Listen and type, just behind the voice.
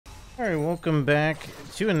Alright, welcome back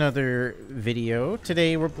to another video.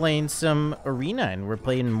 Today we're playing some Arena, and we're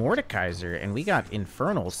playing Mordekaiser, and we got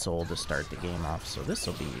Infernal Soul to start the game off, so this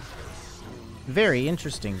will be very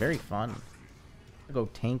interesting, very fun. I'll go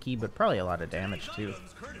tanky, but probably a lot of damage too.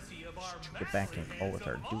 Get back and call with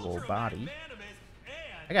our dual body.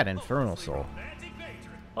 I got Infernal Soul.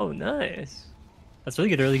 Oh, nice. That's really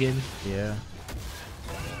good early game. Yeah.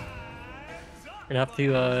 We're gonna have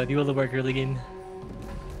to do all the work early game.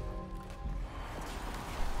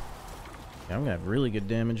 I'm gonna have really good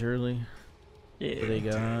damage early. Yeah. What they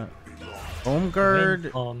got? Home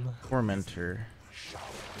Guard, Tormentor.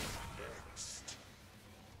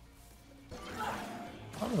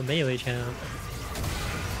 Oh, melee champ.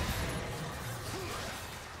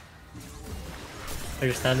 Oh,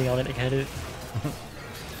 you're standing on it to get it.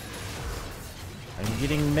 I'm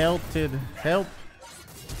getting melted. Help!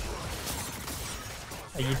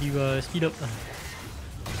 I give you speed up.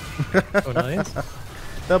 Oh, nice.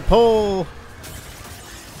 The pole!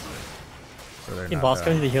 So You can boss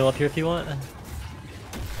go to the heal up here if you want.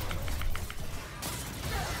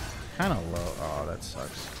 Kinda low. Oh, that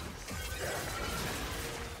sucks.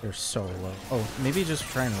 They're so low. Oh, maybe just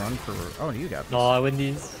try and run for... Oh, you got this. No, I win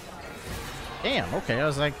these. Damn, okay. I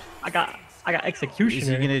was like... I got executioner. Is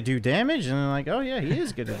he gonna do damage? And I'm like, oh yeah, he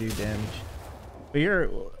is gonna do damage. But you're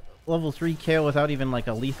level 3 KO without even like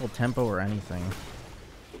a lethal tempo or anything.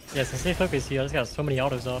 Yeah, so stay focused here. I just got so many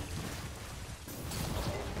autos off.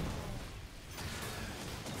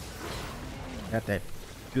 Got that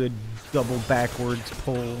good double backwards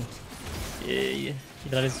pull. Yeah.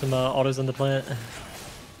 Keep adding some autos on the plant.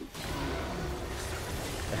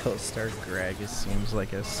 Hellstar Gragas seems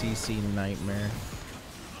like a CC nightmare.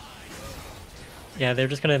 Yeah, they're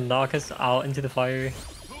just gonna knock us out into the fire.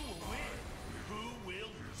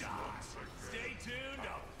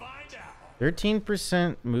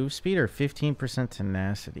 13% move speed or 15%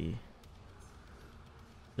 tenacity?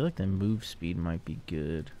 I feel like the move speed might be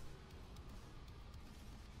good.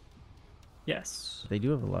 Yes. They do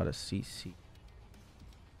have a lot of CC.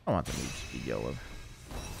 I want the move speed yellow.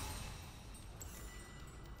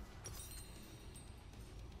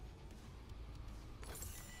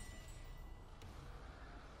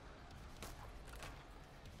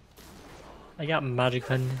 I got magic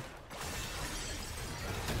pen.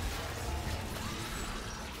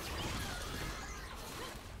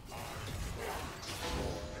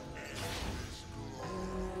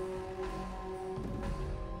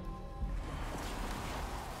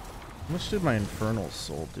 How much did my Infernal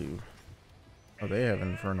Soul do? Oh, they have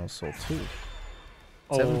Infernal Soul too.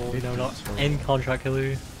 Oh, no, not end contract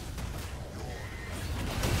killer.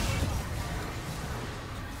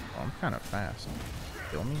 Oh, I'm kind of fast.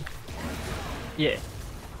 Kill me? Yeah.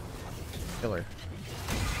 Killer.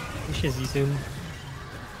 We should see soon.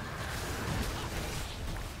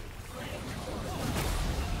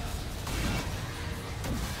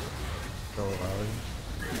 Go alley.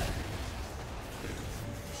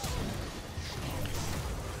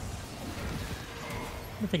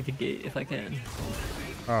 I'm gonna take the gate if I can.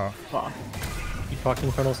 Oh. Fuck. You procced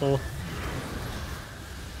Infernal Soul.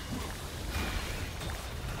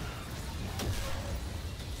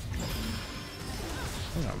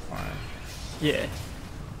 I think I'm fine. Yeah.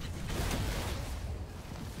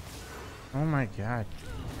 Oh my god.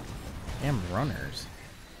 Damn runners.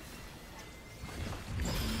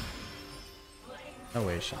 No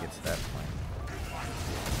way she gets that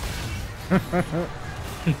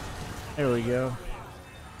point. There we go.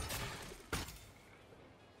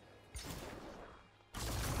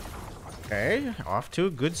 Okay, off to a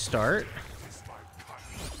good start.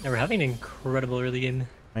 Yeah, we're having an incredible early game.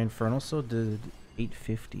 My Infernal Soul did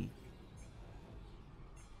 850.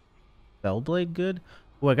 Bellblade good?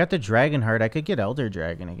 Oh, I got the Dragon Heart. I could get Elder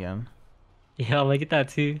Dragon again. Yeah, I'll make it that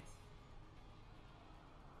too.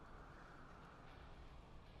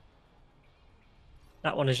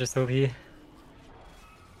 That one is just OP.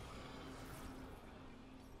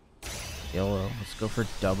 Yellow. Let's go for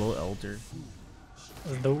double Elder.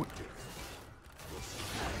 Dope.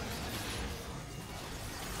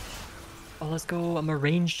 Oh, let's go. I'm a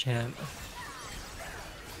range champ.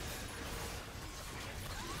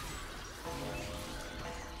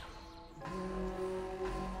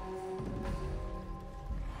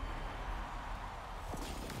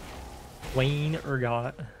 Wayne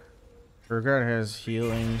Urgot. Urgot has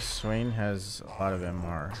healing. Swain has a lot of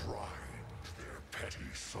MR.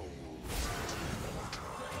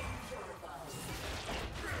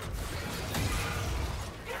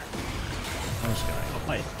 I'm just gonna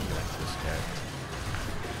fight this guy.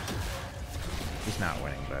 He's not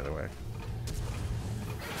winning, by the way.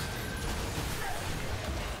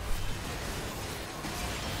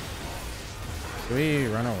 Do we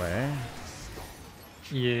run away?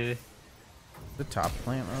 Yeah. The top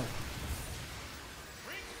plant? Oh.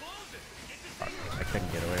 Fuck, I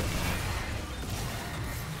couldn't get away from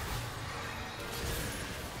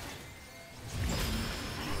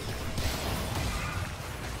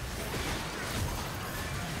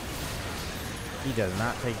him. He does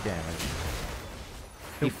not take damage.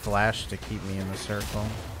 He flashed to keep me in the circle.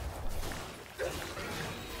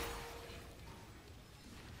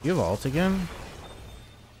 You have ult again?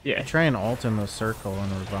 Yeah. Try and ult in the circle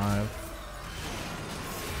and revive.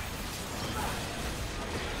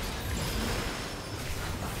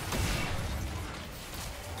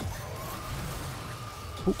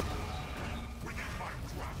 Oop.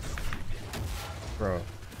 Bro,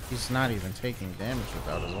 he's not even taking damage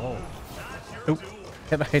without his ult. Oop.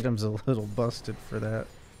 That item's a little busted for that.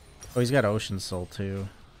 Oh, he's got Ocean Soul too.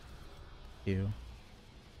 You.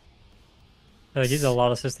 He's a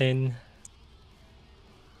lot of sustain.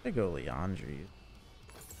 I go Leandri.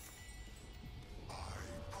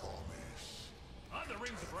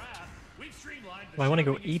 Well, I want to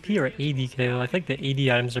go AP or AD KO. I think the AD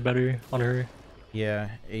items are better on her. Yeah,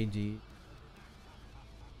 AD.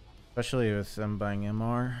 Especially with them buying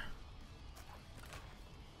MR.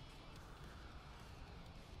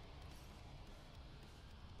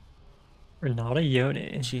 Renata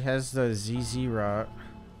Yone. She has the ZZ rot.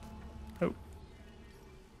 Oh.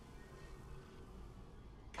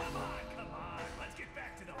 Come on, let's get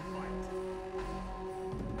back to the fight.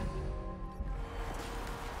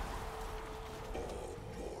 All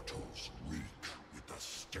mortals reek with the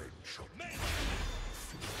stench of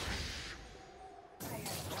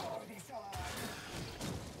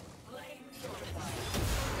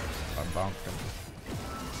I bonked him.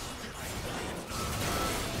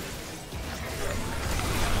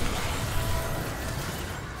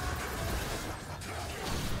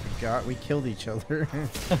 We killed each other.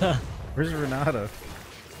 Where's Renata?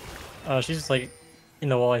 She's just like in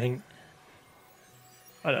the wall, I think.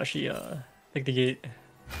 Oh no, she picked the gate.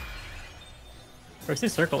 Where's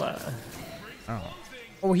his circle at? Oh.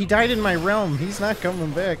 Oh, he died in my realm. He's not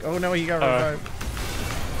coming back. Oh no, he got revived.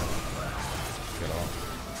 Get off.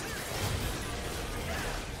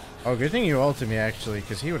 Oh, good thing you ulted me actually,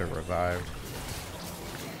 because he would have revived.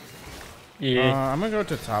 Yeah. I'm gonna go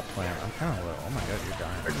to top plant. I'm kind of low. Oh my god, you're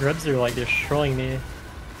dying. Her grubs are like destroying me. I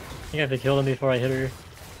think I have to kill them before I hit her.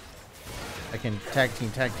 I can tag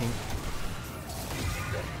team.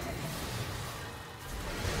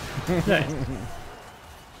 Nice.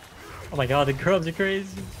 Oh my god, the grubs are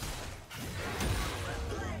crazy.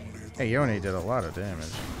 Hey, Yone did a lot of damage.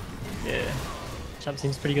 Yeah. Chop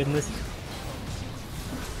seems pretty good in this.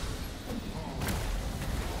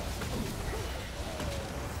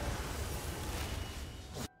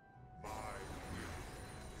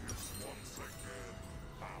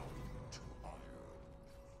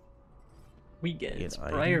 We get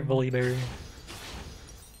Briar Volibear.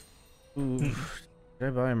 Ooh. Did I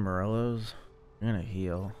buy Morello's? I'm gonna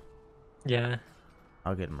heal. Yeah.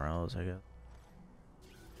 I'll get Morello's, I guess.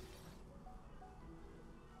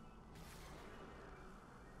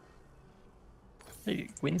 Hey,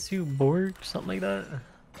 Winsu Borg, something like that.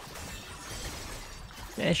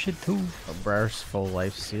 Yeah, shit too. A Briar's full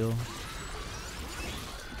life steal.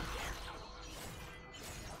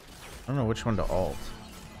 I don't know which one to ult.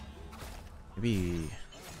 Maybe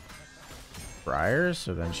Briar,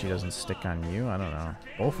 so then she doesn't stick on you. I don't know.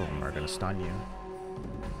 Both of them are gonna stun you.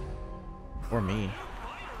 Or me.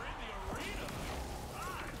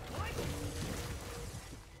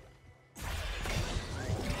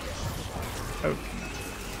 Oh.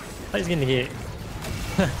 I was getting hit.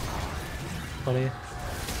 Funny.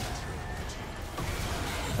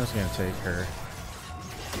 I was gonna take her.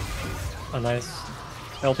 Oh, nice.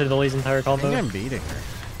 I ulted Lily's entire I combo. think I'm beating her.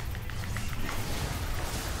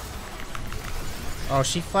 Oh,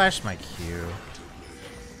 she flashed my Q.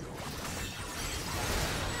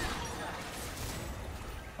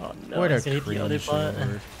 Oh no, What a he's gonna hit the other cringe bot.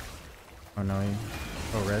 lord. Oh no, he...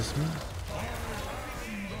 Oh, res me?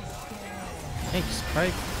 Thanks,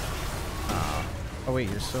 Pike. Oh wait,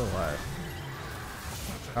 you're still alive.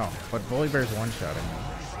 Oh, but Volibear's one-shotting me.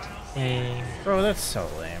 Dang. Bro, that's so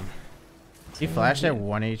lame. He flashed at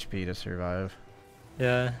 1 HP to survive.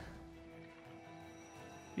 Yeah.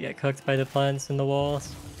 We got cooked by the plants in the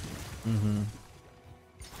walls. Mm-hmm.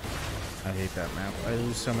 I hate that map. I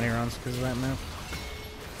lose so many rounds because of that map.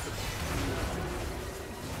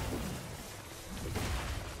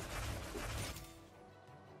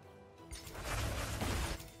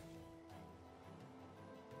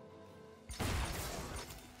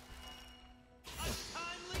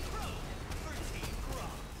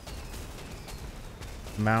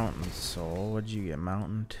 Mountain Soul. What'd you get?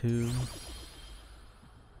 Mountain 2?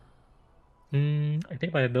 I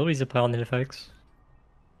think my abilities apply on the effects.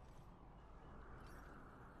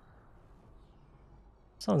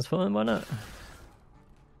 Sounds fun, why not?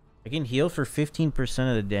 I can heal for 15%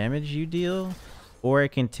 of the damage you deal, or I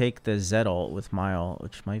can take the Z ult with my ult,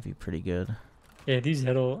 which might be pretty good. Yeah, these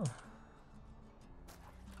head'll...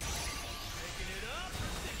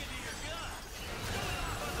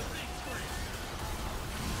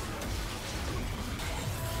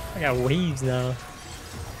 I got waves now.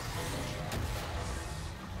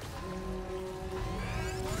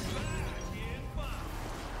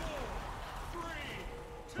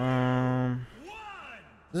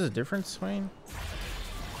 This is a different Swain?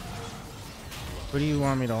 What do you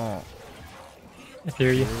want me to ult? I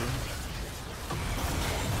hear you.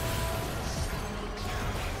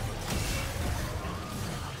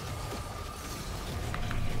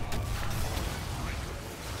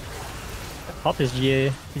 Pop his GA.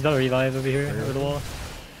 He's about to revive over here, over the wall.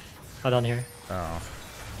 Oh, down here. Oh.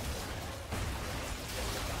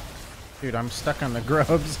 Dude, I'm stuck on the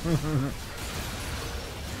grubs.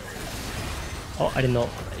 Oh, I didn't know.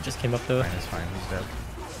 It just came up though. Fine, it's fine. He's dead.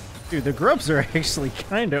 Dude, the grubs are actually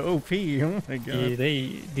kind of OP. Oh my god. Yeah, they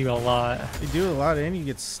do a lot. They do a lot and you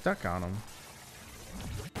get stuck on them.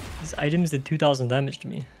 These items did 2,000 damage to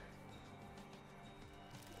me.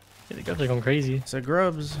 Yeah, the grubs are going crazy. It's the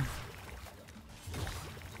grubs.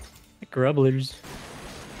 The grubblers.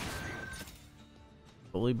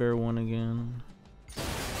 Bully Bear won again.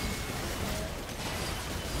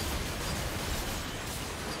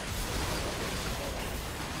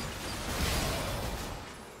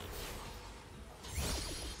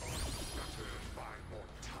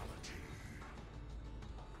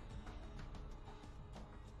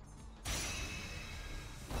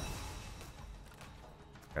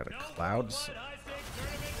 Got a cloud.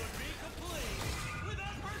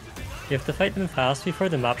 You have to fight them fast before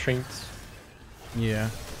the map shrinks. Yeah.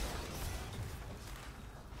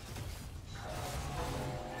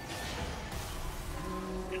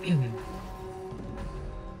 I'm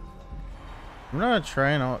gonna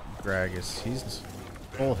try and out Gragas. He's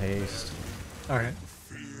full haste. Alright.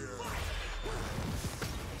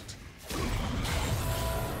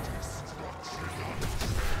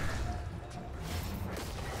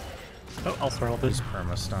 Oh, I'll swirl this. He's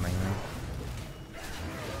perma stunning me.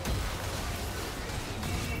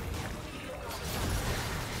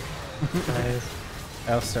 Nice.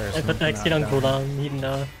 Elstar's I put the XP on cooldown. He didn't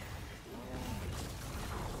know.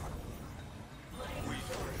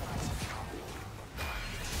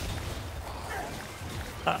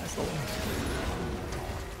 Ah, I stole one.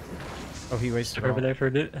 Oh, he wasted Took over all. there for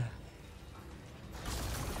a bit. I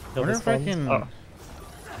Build wonder his if I spawns. can... Oh,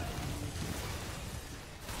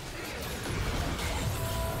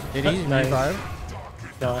 Did he Nice. revive?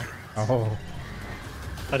 no. Oh.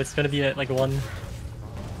 But it's gonna be at like 1.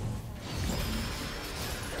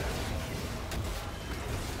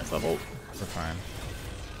 That's level. We're fine.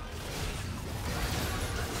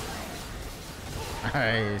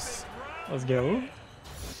 Nice. Let's go.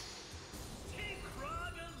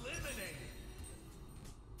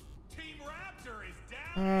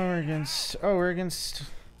 Oh, we're against... Oh, we're against...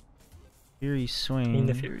 Fury Swing. In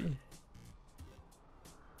the Fury.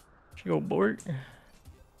 Should go Bork.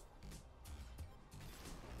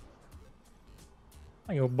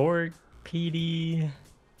 I go Bork, PD.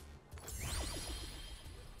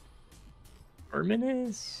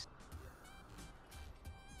 Terminus?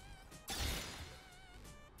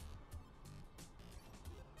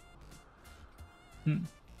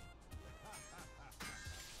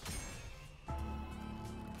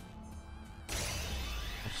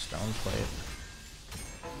 Stone plate.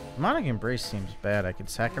 Demonic Embrace seems bad. I could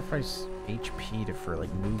sacrifice HP to for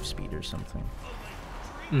like move speed or something.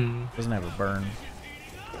 Doesn't have a burn.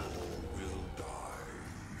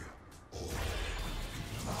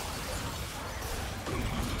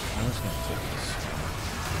 I'm just gonna take this.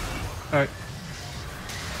 Alright.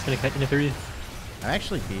 Gonna cut into 3. I'm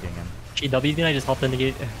actually beating him. GW, then I just hopped in the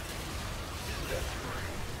gate.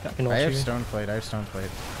 Got I have you. stone plate. I have stone plate.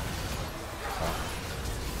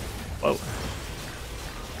 Whoa.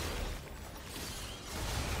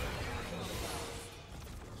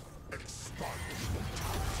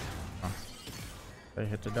 Did I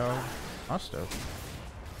hit the dog? Must have.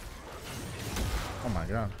 Oh my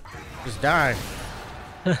god. Just die.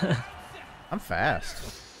 I'm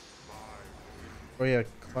fast. Oh yeah,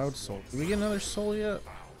 Cloud Soul. Did we get another soul yet?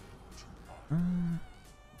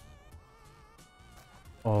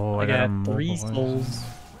 Oh, I gotta got 3 immobilize. souls.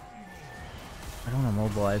 I don't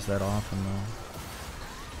immobilize that often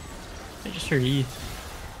though. I just heard E.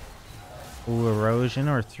 Ooh, erosion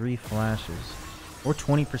or 3 flashes. Or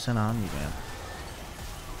 20% omnivamp.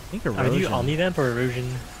 I think erosion. Are you omnivamp or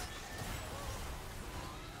erosion?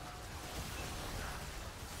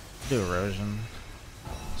 Do erosion.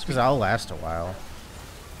 Just because I'll last a while.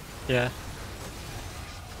 Yeah.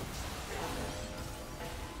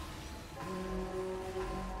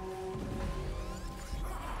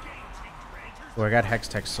 Oh, I got Hex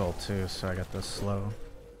Tech Soul too, so I got the slow.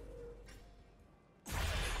 I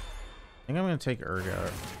think I'm gonna take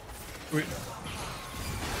Urgot. Wait.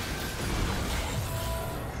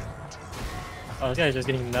 Oh, this guy's just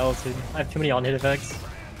getting melted. I have too many on-hit effects.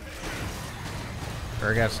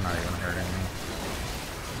 Urgot's not even hurting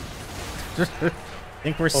me. I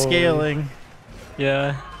think we're scaling.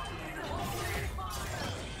 Yeah.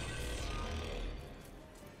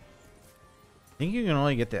 I think you can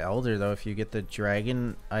only get the Elder though if you get the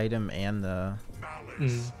Dragon item and the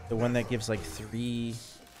one that gives like 3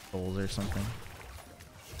 souls or something.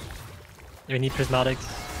 You need prismatics.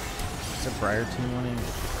 Is it Briar Team winning?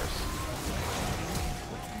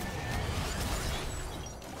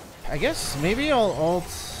 I guess maybe I'll ult.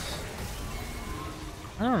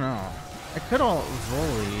 I don't know. I could ult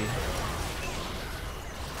Volley.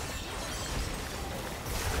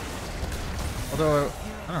 Although,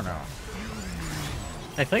 I don't know.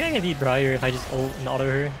 I feel like I can beat Briar if I just ult and auto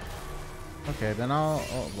her. Okay, then I'll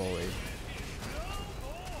ult Volley.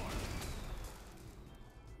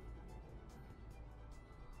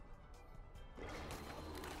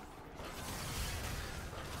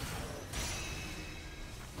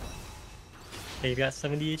 Okay, you've got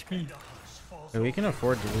 70 HP. Okay, we can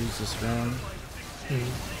afford to lose this round.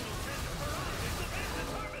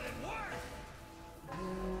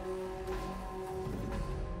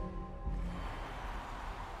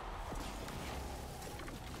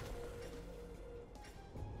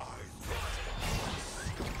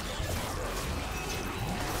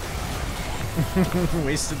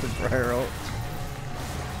 Wasted the Briar ult.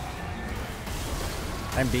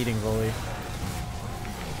 I'm beating Volley.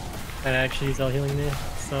 And actually, he's all healing me,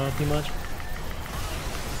 so too much.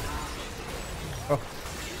 Oh.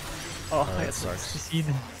 Oh, I that got sucks. succeed.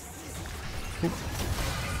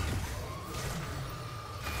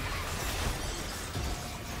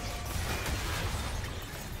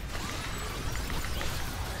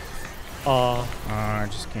 Oh, I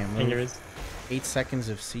just can't move. fingers. 8 seconds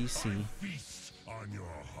of CC.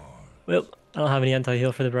 Well, I don't have any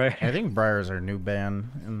anti-heal for the Briar. I think Briar's our new ban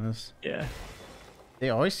in this. Yeah. They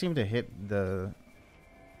always seem to hit the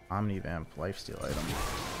Omnivamp lifesteal item.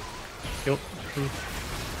 Yep.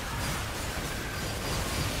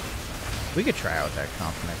 We could try out that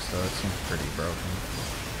comp next though, it seems pretty broken.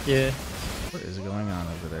 Yeah. What is going on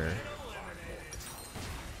over there?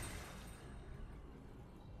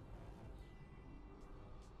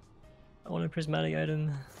 I want a prismatic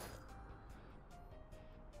item.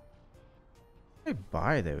 If they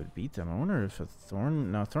buy, they would beat them. I wonder if a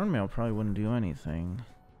Thorn... No, Thornmail probably wouldn't do anything.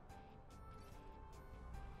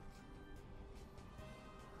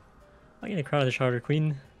 I get a Crown of the Charter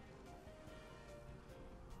Queen.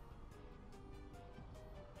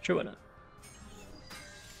 Sure, why not?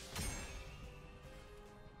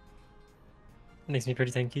 Makes me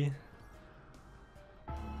pretty tanky.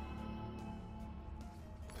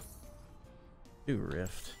 Do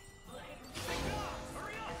Rift.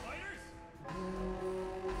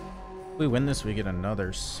 If we win this, we get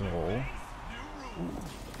another soul.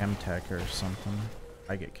 Chemtech or something.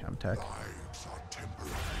 I get Chemtech.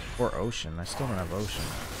 Or Ocean. I still don't have Ocean.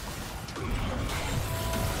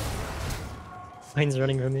 Mine's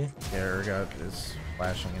running from me. Yeah, Urgot is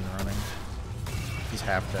flashing and running. He's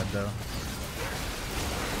half dead though.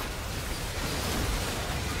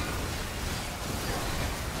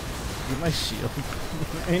 Get my shield.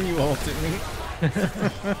 And you ulted me.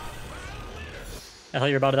 I thought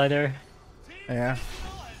you were about to die there. Yeah.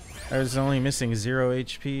 I was only missing 0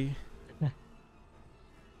 HP.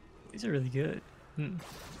 These are really good.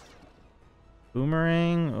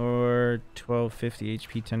 Boomerang or 1250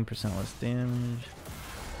 HP, 10% less damage.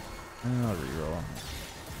 I'll reroll.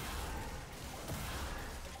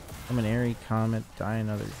 I'm an airy comet, die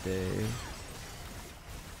another day.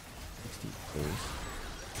 60 pace.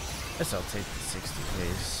 Guess I'll take the 60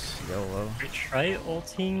 pace. YOLO. Try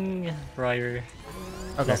ulting Briar.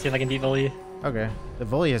 Okay. I'll see if I can beat Volley. Okay. The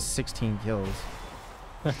Volley has 16 kills.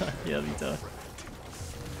 Yeah, that'd be tough.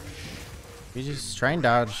 We just try and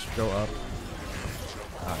dodge, go up.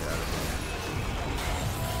 Oh,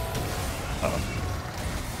 yeah.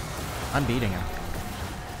 I'm beating him.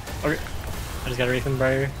 Okay. I just got away from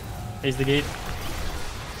Briar. Raise the gate.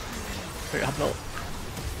 Wait, hop melt.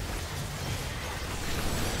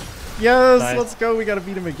 Yes, Nice. let's go. We gotta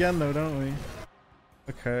beat him again, though, don't we?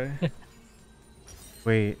 Okay.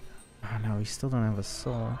 Wait. Oh no, we still don't have a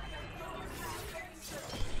soul.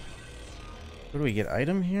 What do we get?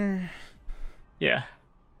 Item here? Yeah.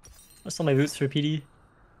 I sell my boots for PD.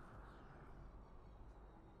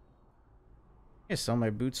 I sell my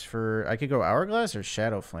boots for. I could go Hourglass or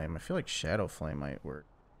Shadow Flame. I feel like Shadow Flame might work.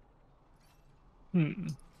 Hmm.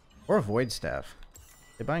 Or Void Staff.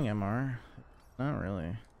 They buying MR? Not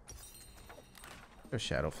really. Go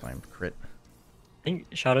Shadow Flame. Crit. I think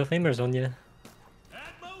Shadow Flame or Zonia. At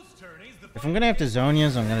most tourneys, the If I'm gonna have to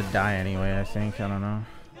Zonias, I'm gonna die anyway, I think. I don't know.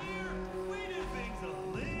 we do things a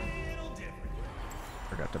little different.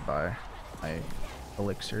 Forgot to buy my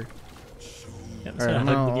elixir. Yeah, I'm Alright, I'm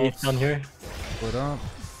gonna hug the gonna gate down here. split up.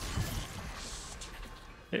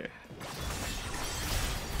 Here.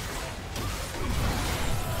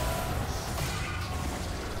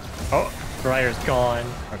 Oh, Briar's gone.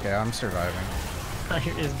 Okay, I'm surviving.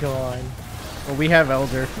 Briar is gone. Well, we have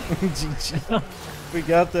Elder. GG. We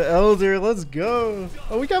got the Elder. Let's go.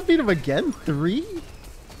 Oh, we got beat him again? 3?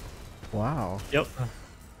 Wow. Yep.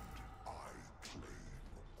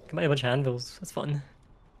 Can buy a bunch of anvils. That's fun.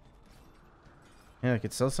 Yeah, I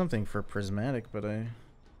could sell something for Prismatic, but I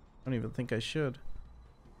don't even think I should.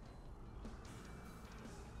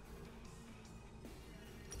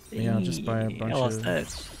 Yeah, I'll just buy a bunch I lost of...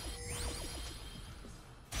 that.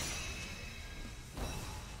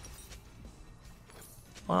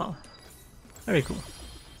 Wow. Very cool.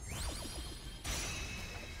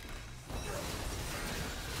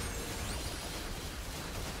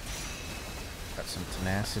 Got some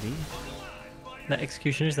tenacity. That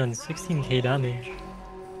executioner's done 16k damage.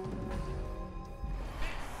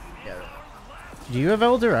 Do you have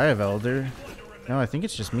Elder? I have Elder. No, I think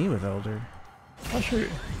it's just me with Elder. Not sure.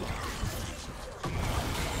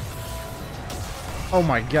 Oh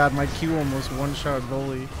my god, my Q almost one-shot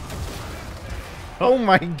volley. Oh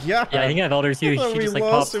my god! Yeah, I think I have Elder too. I thought She we just like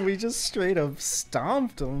lost popped. and we just straight up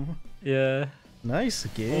stomped him. Yeah. Nice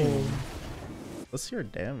game. Oh. Let's see our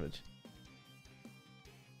damage.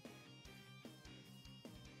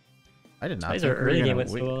 I did not Guys, think our we were early gonna game went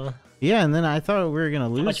win. so well. Yeah, and then I thought we were gonna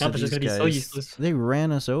lose my to jump is these just gonna be so guys. useless. They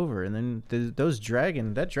ran us over, and then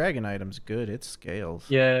that dragon item's good. It scales.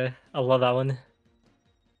 Yeah, I love that one.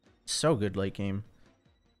 So good late game.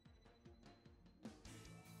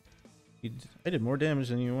 I did more damage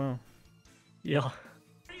than you. Wow. Yeah. All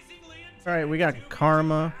right, we got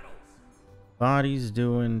Karma. Body's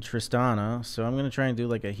doing Tristana, so I'm gonna try and do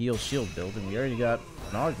like a heal shield build, and we already got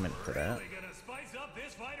an augment for that. Really gonna spice up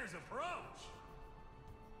this fighter's approach.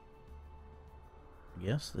 I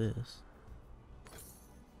guess this.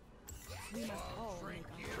 We must all make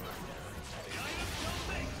our choices.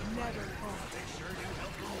 Never fall.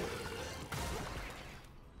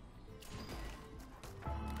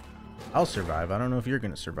 I'll survive. I don't know if you're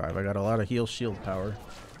gonna survive. I got a lot of heal shield power.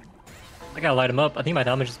 I gotta light him up. I think my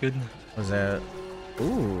damage is good. Was that?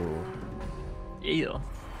 Ooh. Yeah.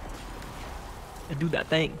 I do that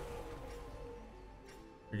thing.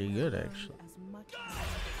 Pretty good, actually. As much as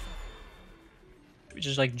We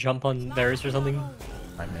just like jump on Varus or something.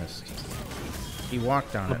 I missed. He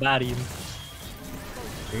walked on I'm a it. baddie.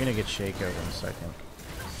 You're gonna get Shaco in a second.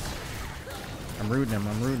 I'm rooting him.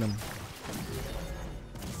 I'm rooting him.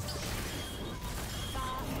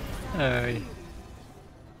 Hey.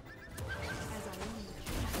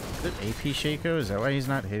 Is it AP Shaco? Is that why he's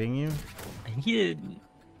not hitting you? He did.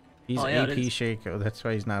 He's Oh, yeah, it AP is. Shaco. That's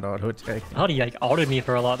why he's not auto attacking. How do you like autoed me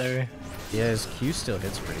for a lot there? Yeah, his Q still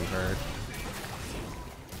hits pretty hard.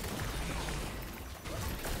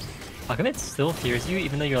 How come it still fears you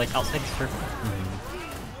even though you're like outside the circle?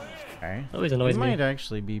 Okay. That always He annoys me. might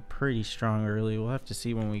actually be pretty strong early. We'll have to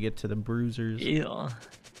see when we get to the bruisers. Yeah.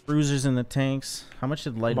 Bruisers in the tanks. How much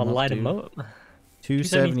did light I'm him gonna up? light do? him up.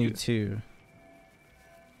 272.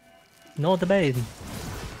 No debate.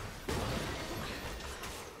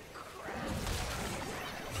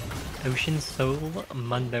 Ocean Soul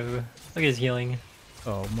Mundo. Look at his healing.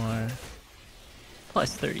 Oh my.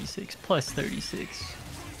 Plus 36. Plus 36.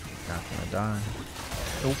 Not gonna die.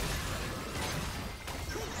 Nope.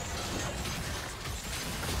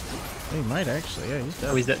 He might actually. Yeah, he's dead.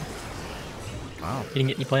 Oh, he's dead. Wow. He didn't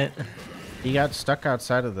get any plant. He got stuck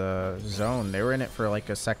outside of the zone. They were in it for like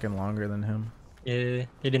a second longer than him. Yeah,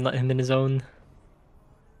 they didn't let him in his own.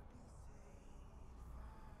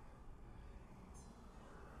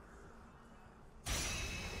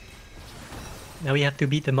 Now we have to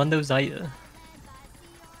beat the Mundo Zaya.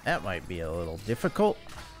 That might be a little difficult.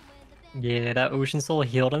 Yeah, that Ocean Soul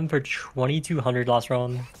healed him for 2200 last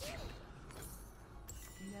round. never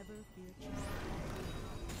fear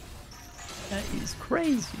That is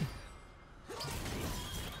crazy.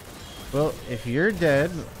 Well, if you're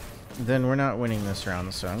dead, then we're not winning this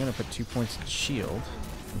round. So I'm gonna put 2 points in shield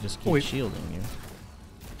and just keep Wait. shielding you.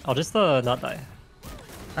 I'll just not die.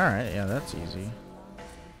 All right, yeah, that's easy.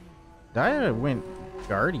 Dia went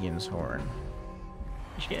Guardian's Horn.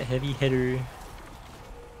 You should get a heavy hitter.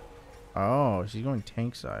 Oh, she's going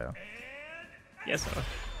tank style. Yes, sir.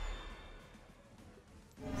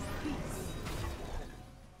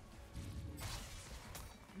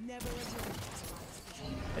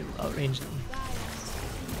 I will outrange them.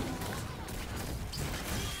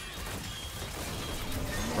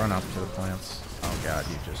 Run up to the plants. Oh god,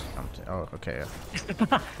 you just jumped in. Oh, okay.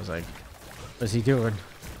 I was like, what's he doing?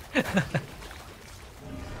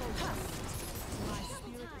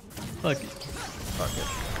 Fuck. Fuck it.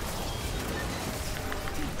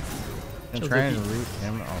 I'm Shield trying to DP. root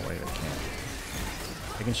him. Oh wait, I can't.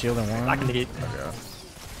 I can shield in one. Back in the gate. Oh god.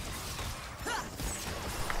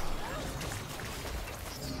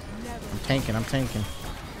 I'm tanking, I'm tanking.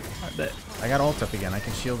 I bet. I got ult up again. I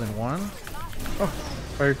can shield in one. Oh,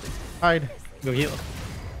 Perfect. hide. Go heal.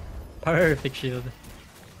 Perfect shield.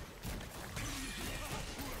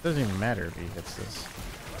 Doesn't even matter if he hits this.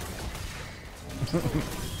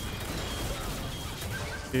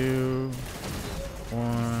 2,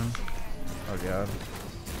 1. Oh god.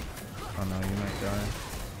 Oh no, you might die.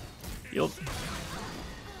 Yup.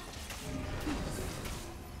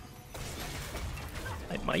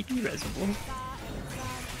 I might be reservoir.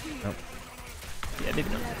 Nope. Yeah, maybe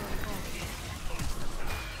not.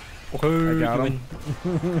 Okay, I got you him.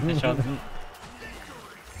 win. Nice job.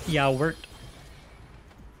 Yeah, it worked.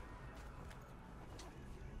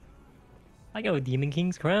 I got a Demon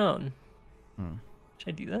King's crown. Should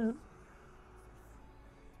I do that?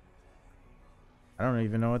 I don't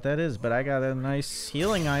even know what that is, but I got a nice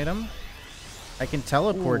healing item. I can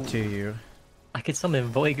teleport to you. I could summon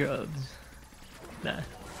Void Grubs. Nah.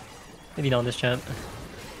 Maybe not on this champ.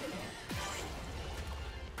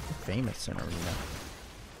 Famous in arena.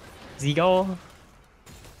 Zegal?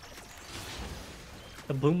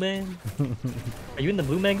 The Blue Man? Are you in the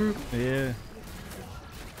Blue Man group? Yeah.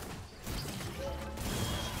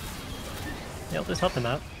 Yeah, I'll just help them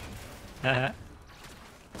out. Haha.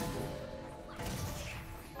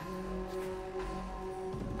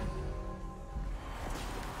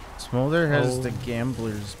 Smolder has Oh. the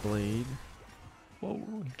Gambler's Blade.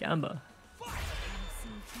 Whoa, Gamba.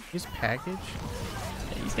 He's package.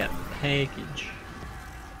 Yeah, he's got package.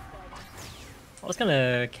 I was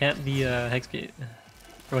gonna camp the Hex Gate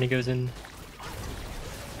for when he goes in.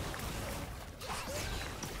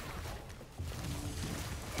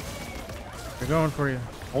 They're going for you.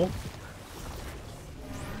 Oh.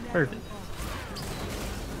 Perfect.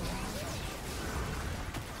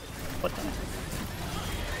 What the?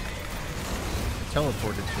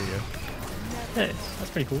 Teleported to you. Nice.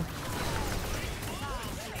 That's pretty cool.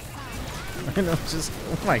 I know, just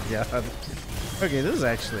oh my god. Okay, this is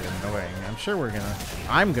actually annoying. I'm sure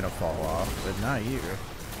I'm gonna fall off, but not you.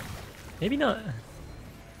 Maybe not.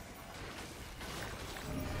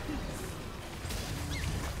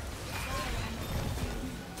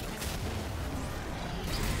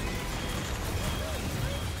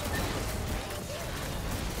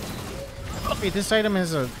 Wait, this item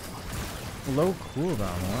has a low cooldown.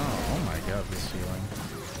 Wow. Oh my god, this healing.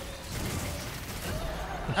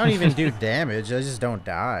 I don't even do damage. I just don't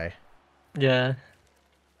die. Yeah.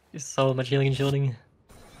 There's so much healing and shielding.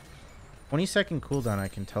 20-second cooldown. I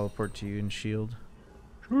can teleport to you and shield.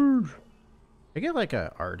 Sure. I get like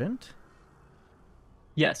a ardent.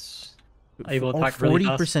 Yes. I will Oh, attack really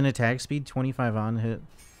 40% fast. attack speed, 25 on hit.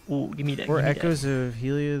 Ooh, give me that. Or give me that. Echoes of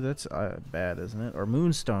Helia. That's bad, isn't it? Or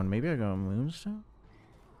Moonstone. Maybe I go Moonstone.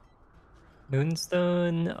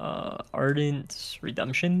 Moonstone, Ardent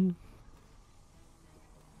Redemption.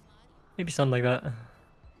 Maybe something like that.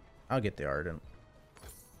 I'll get the ardent.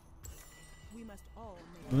 We must all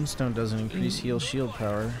make Moonstone doesn't increase heal shield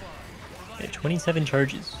power. Yeah, 27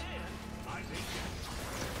 charges.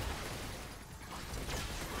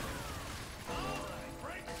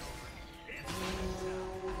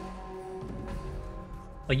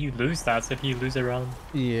 Like you lose stats if you lose a round.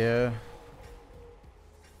 Yeah.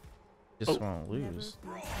 Just Oh. won't lose.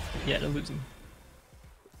 Yeah, no losing.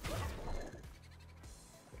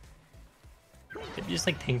 If you just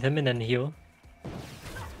like tank him and then heal.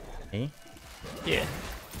 Eh? Yeah.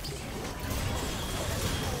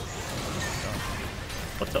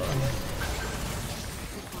 What the?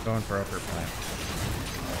 Going for upper plant.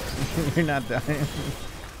 You're not dying.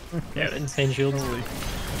 Yeah, insane shields. Holy.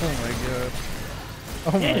 Oh my god.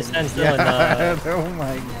 Oh Yeah, my it stands still and god. Oh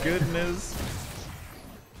my goodness.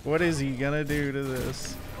 What is he gonna do to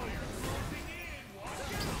this?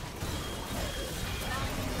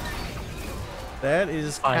 That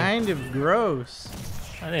is Fine. kind of gross.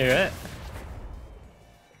 I know, right?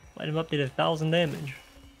 Light him up, did 1,000 damage.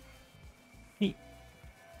 Neat.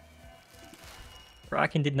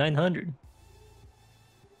 Rockin' did 900.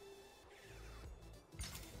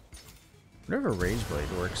 Whatever Rage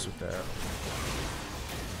Blade works with that.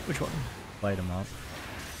 Which one? Light him up.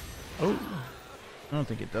 Oh, I don't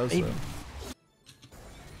think it does Maybe. though.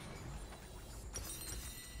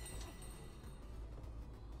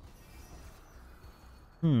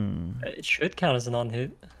 it should count as a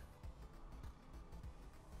non-hit.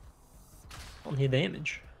 Non-hit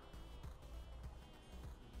damage.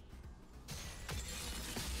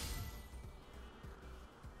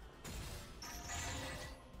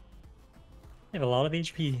 They have a lot of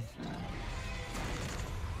HP.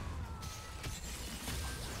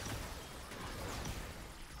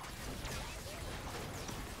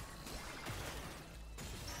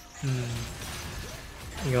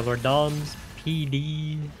 You go Lord Doms,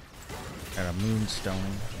 PD. Got a Moonstone.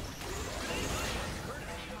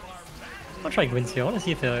 I'll try Gwyncy. I want to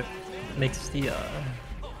see if it makes the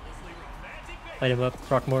light him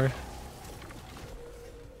up, rock more.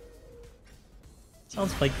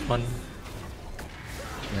 Sounds like fun.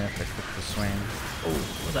 You have to click the swing. Oh,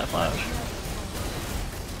 what was that flash?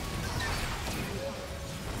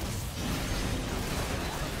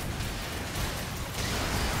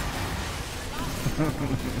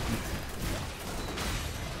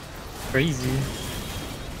 Crazy.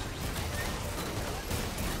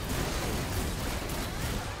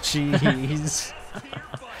 Jeez.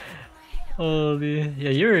 Oh, dude. Yeah,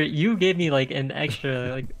 you gave me like an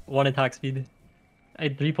extra like 1 attack speed. I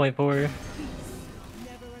had 3.4. Never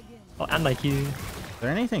again. Oh, and my Q. Is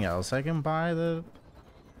there anything else I can buy that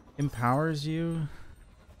empowers you?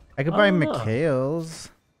 I could buy don't know. Mikhail's.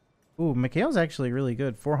 Ooh, Mikhail's actually really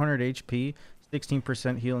good. 400 HP,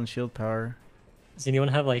 16% heal and shield power. Does anyone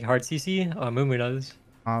have like hard CC? Oh, Mumu does.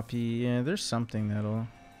 Poppy, yeah, there's something that'll...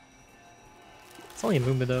 It's only a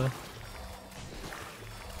Mumu though.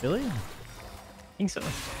 Really? I think so.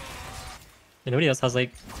 Yeah, nobody else has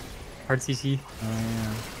like hard CC. Oh,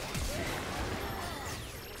 yeah.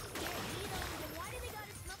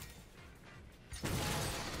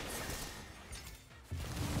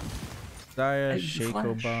 Dia, Hey,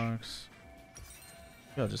 Shaco Flash. box.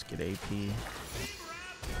 Maybe I'll just get AP.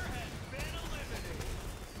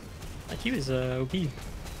 My Q is OP.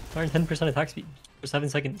 110% attack speed for 7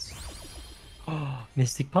 seconds. Oh,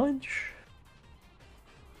 Mystic Punch.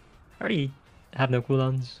 I already have no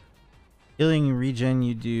cooldowns. Healing regen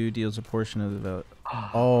you do deals a portion of the...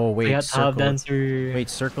 Oh, I wait, got Top Dancer. Wait,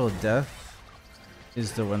 Circle of Death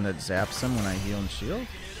is the one that zaps him when I heal and shield?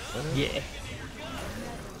 Yeah.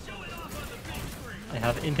 I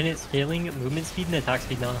have infinite scaling, movement speed, and attack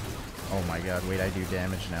speed now. Oh my god, wait, I do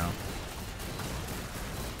damage now.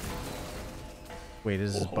 Wait,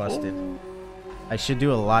 this is busted. I should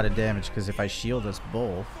do a lot of damage because if I shield us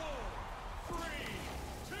both...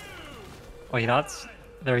 Wait, that's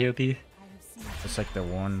very OP. I have seen It's like the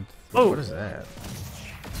one... Oh. What is that?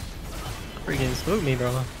 Freaking spook me,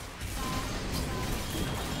 bro.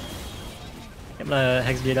 I'm gonna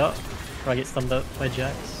Hex Gate up, or I get stunned up by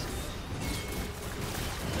Jax.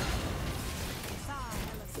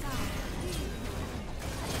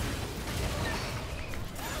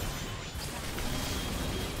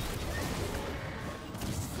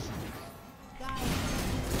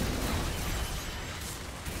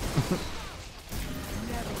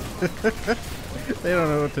 They don't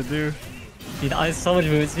know what to do. Dude, I have so much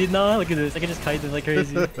movement speed now. Look at this. I can just kite this like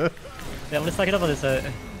crazy. Yeah, I'm gonna stack it up on this side.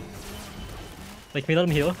 Like, can we let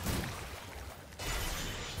him heal?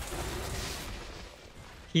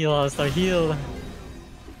 Heal, All-Star, heal.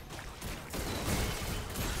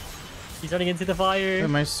 He's running into the fire. Wait,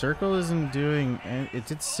 my circle isn't doing... It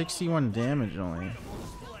did 61 damage only.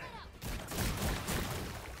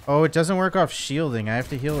 Oh, it doesn't work off shielding. I have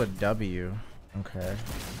to heal a W. Okay.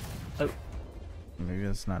 Oh, Maybe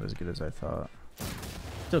that's not as good as I thought.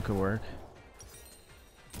 Still could work.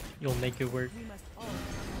 you'll make it work. we must all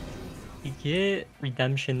You get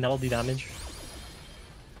redemption, that'll do damage.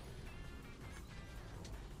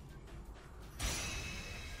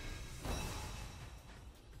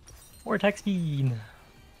 More attack speed.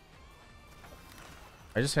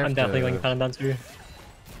 I just have I'm to... definitely going Phantom Dancer.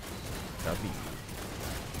 W.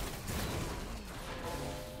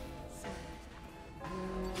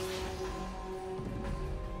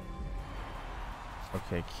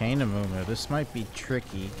 Okay, Kane to Mumu. This might be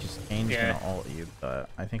tricky because Kane's Yeah. gonna ult you, but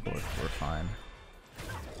I think we're fine.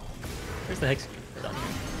 Where's the Hex? Down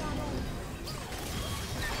here.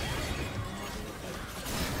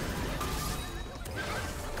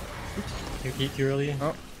 You peeked too early.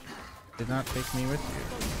 Oh, did not take me with you.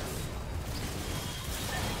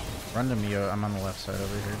 Run to me. I'm on the left side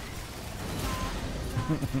over here.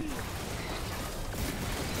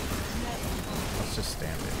 Let's just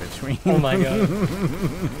stand in between. Oh my god.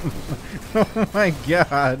 Oh my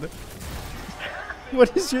god.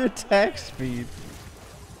 What is your attack speed?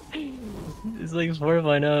 It's like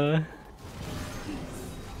 4.0.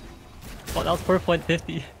 Oh, that was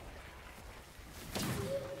 4.50.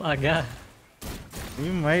 My god. We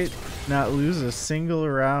might not lose a single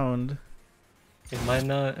round. It might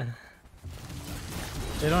not.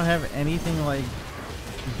 They don't have anything like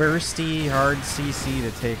bursty, hard CC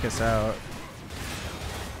to take us out.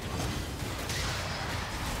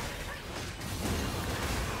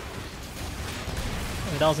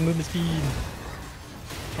 1,000 movement speed.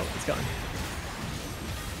 Oh, it's gone.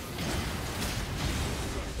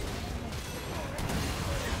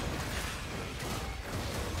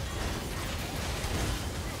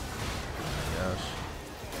 Gosh.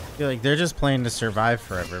 I feel like they're just playing to survive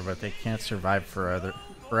forever, but they can't survive forever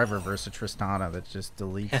versus a Tristana that just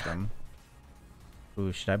deletes them.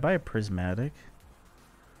 Ooh, should I buy a prismatic?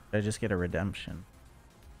 Should I just get a redemption?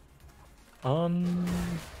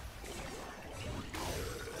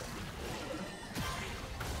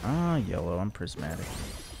 Ah, yellow. I'm prismatic.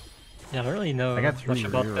 Yeah, I don't really know I got 3 much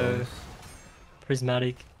about the rerolls.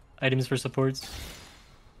 prismatic items for supports.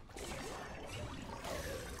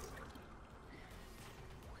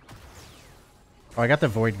 Oh, I got the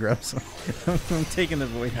void grubs. I'm taking the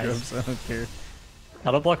void Nice. grubs. I don't care. How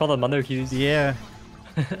to block all the Mundo Qs? Yeah.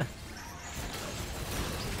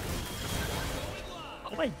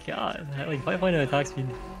 Oh my god, I had like 5.0 attack speed.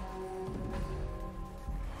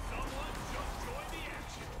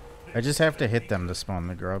 I just have to hit them to spawn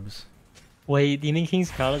the grubs. Wait, Demon King's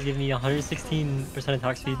Crown is giving me 116%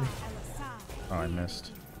 attack speed. Oh, I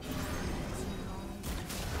missed.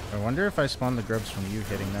 I wonder if I spawn the grubs from you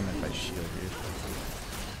hitting them if I shield you.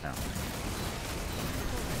 No.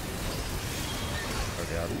 Oh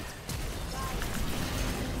god.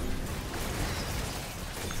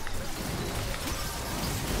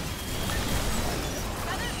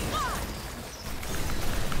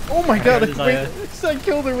 Oh my god, there's Aya. I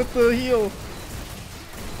killed her with the heal.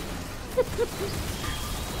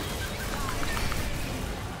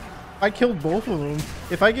 I killed both of them.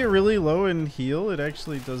 If I get really low and heal, it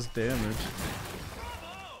actually does damage.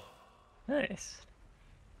 Nice.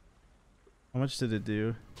 How much did it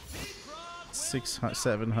do? 600,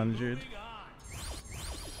 700.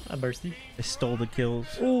 I bursty. I stole the kills.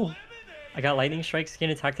 Ooh. I got lightning strikes, gain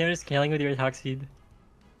attack damage, scaling with your attack speed.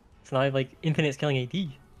 So now I have like infinite scaling AD.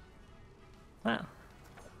 Wow.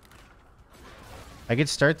 I could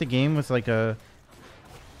start the game with like a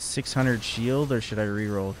 600 shield, or should I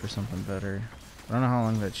reroll for something better? I don't know how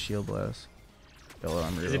long that shield lasts. Yellow,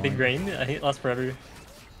 I'm Is it big rerolling. brain? I think it lasts forever.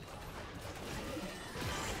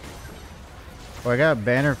 Oh, I got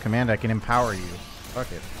Banner of Command. I can empower you.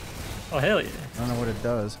 Fuck it. Oh hell yeah. I don't know what it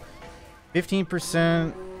does.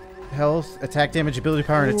 15% health, attack damage, ability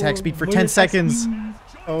power, and attack speed for more 10 attack seconds. speed.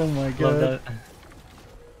 Oh my Love god. that.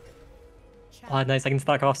 Oh nice, I can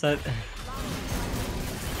stock offset.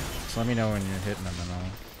 Just let me know when you're hitting them and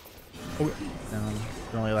I'll... It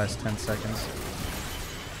only lasts 10 seconds.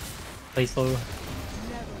 Play slow.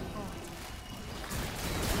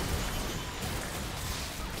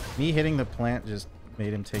 Me hitting the plant just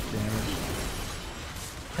made him take damage.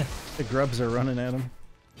 The grubs are running at him.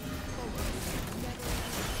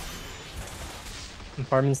 I'm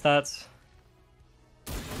farming stats.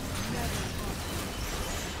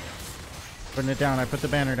 Putting it down. I put the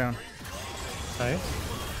banner down. Nice.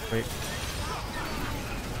 Wait.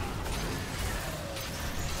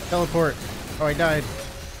 Teleport. Oh, I died.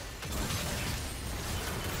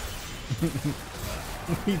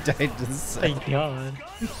 He died to the Thank second. god.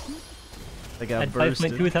 I I got had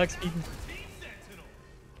bursted. 5.2 attack speed.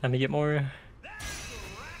 Time to get more.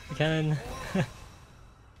 You can.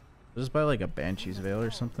 Just buy like a Banshee's Veil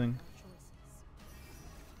or something.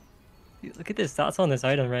 Dude, look at the stats on this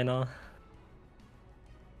item right now.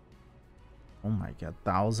 Oh my god.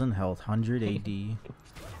 1000 health, 100 AD.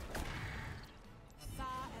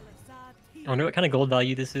 I wonder what kind of gold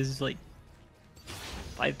value this is. Like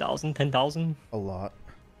 5,000, 10,000. A lot.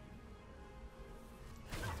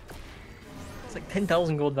 It's like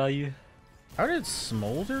 10,000 gold value. How did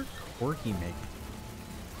Smolder Corky make?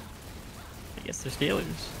 I guess they're scalers.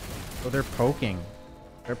 Oh, they're poking.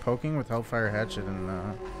 They're poking with Hellfire Hatchet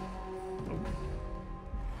and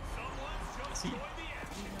Let's see.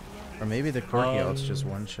 or maybe the Corky out's just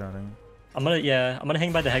one-shotting. I'm gonna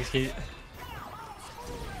hang by the Hex Gate.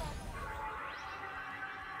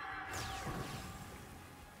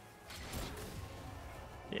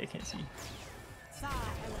 can't see. Side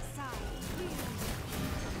and a side. Heal.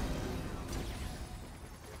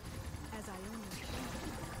 As I only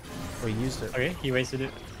Oh, he used it. Okay, he wasted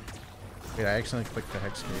it. Wait, I accidentally clicked the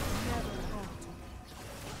hex gate. never alter.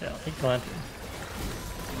 Yeah, I'll take the lantern.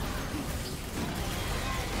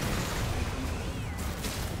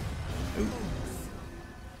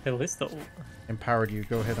 Ballista ult. Empowered you.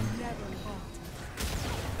 Go hit him. Never alter.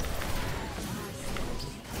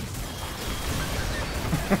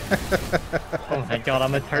 Oh my god,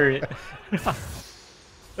 I'm a turret.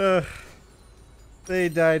 They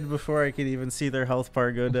died before I could even see their health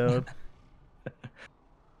bar go down.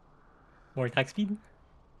 More attack speed? I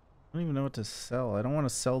don't even know what to sell. I don't want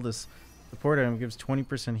to sell this. Support item gives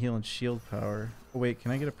 20% heal and shield power. Oh wait,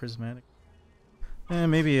 can I get a prismatic?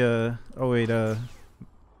 Maybe a. Oh wait, they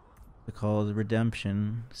call it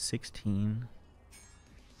redemption 16.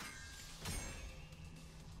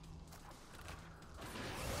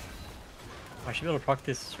 I should be able to proc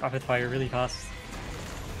this rapid fire really fast.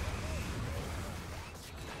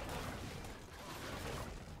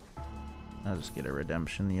 I'll just get a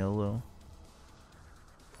redemption YOLO.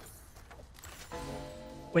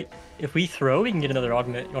 Wait, if we throw, we can get another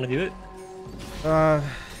augment. You want to do it?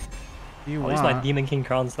 You I'll use my want? Demon King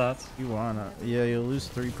crown stats. You wanna? Yeah, you'll lose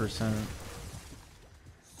 3%.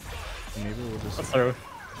 Maybe we'll just. Let's throw.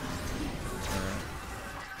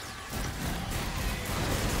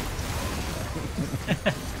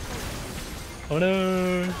 Oh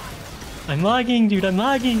no! I'm lagging, dude. I'm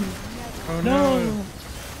lagging. Oh No.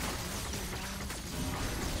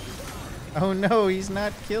 Oh no, he's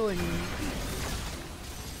not killing me.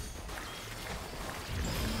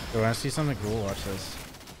 Oh, I see something cool. Watch this.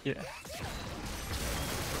 Yeah.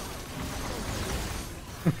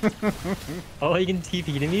 Oh, you can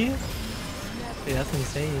TP to me? Dude, that's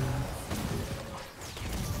insane.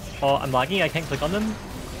 Oh, I'm lagging. I can't click on them.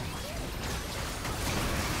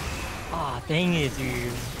 Ah, dang it,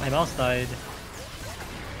 dude. My mouse died.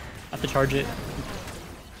 I have to charge it.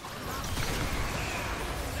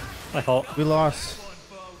 My fault. We lost.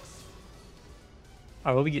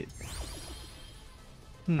 Alright, what we get?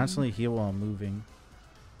 Constantly heal while moving.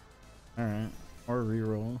 Alright. Or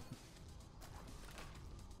reroll.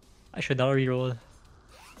 I should not reroll.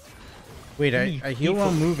 Wait, I Eee, heal while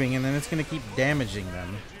equal. moving and then it's gonna keep damaging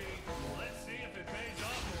them. Let's see if it pays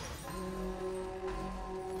off.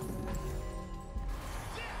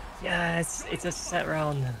 Yes, it's a set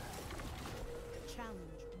round. Challenge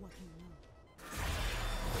what you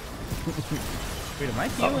know. Wait, am I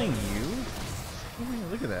healing you?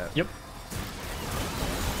 Ooh, look at that. Yep.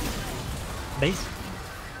 Base.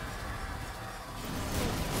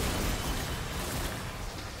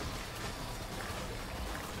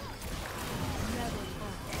 Never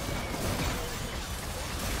alter.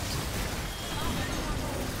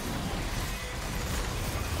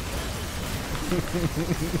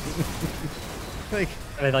 Like,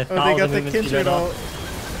 I mean, like oh, they got 1,000 the movements to kindred get up. all.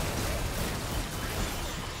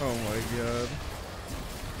 Oh my god.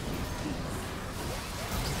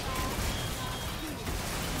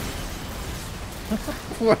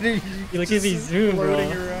 What are you? You look at me just zoom, bro.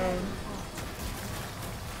 floating around?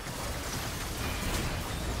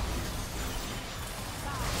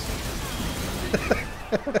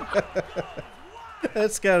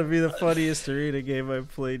 That's gotta be the funniest arena game I've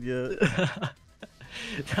played yet.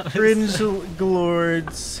 That was Cringe so-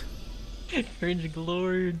 Glords. Cringe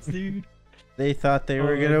glords, dude. They thought they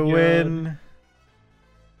were Oh gonna my win.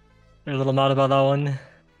 They're a little mad about that one.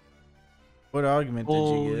 What augment did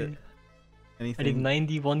you get? I did Anything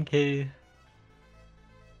 91k.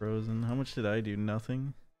 frozen? How much did I do?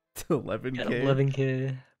 Nothing. 11k. Got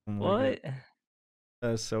 11k. Oh my What? God.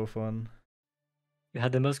 That's so fun. You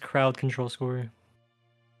had the most crowd control score.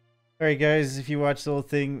 Alright guys, if you watched the whole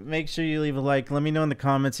thing, make sure you leave a like. Let me know in the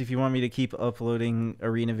comments if you want me to keep uploading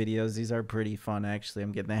arena videos. These are pretty fun actually.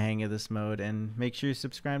 I'm getting the hang of this mode. And make sure you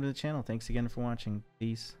subscribe to the channel. Thanks again for watching.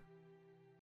 Peace.